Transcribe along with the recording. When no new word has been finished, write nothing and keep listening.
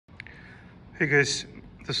Hey guys,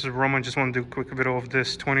 this is Roman. Just want to do a quick video of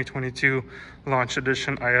this 2022 Launch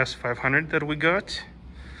Edition IS500 that we got.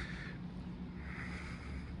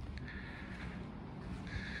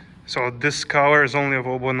 So this color is only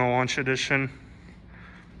available in the Launch Edition.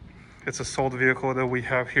 It's a sold vehicle that we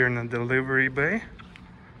have here in the delivery bay.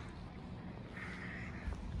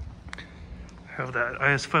 I have that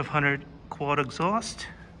IS500 quad exhaust.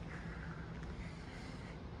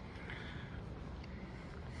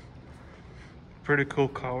 Pretty cool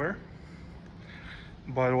color,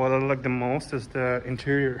 but what I like the most is the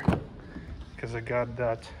interior, because I got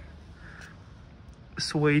that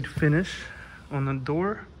suede finish on the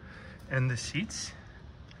door and the seats.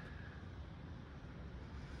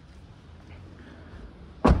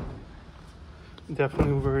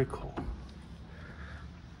 Definitely very cool.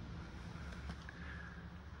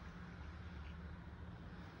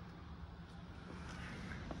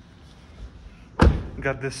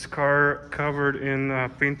 Got this car covered in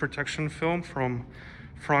paint protection film from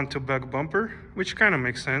front to back bumper, which kind of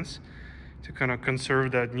makes sense to kind of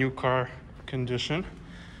conserve that new car condition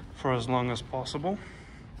for as long as possible.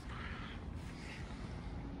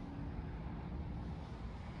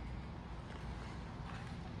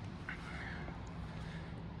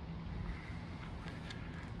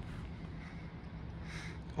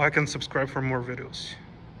 Like and subscribe for more videos.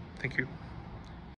 Thank you.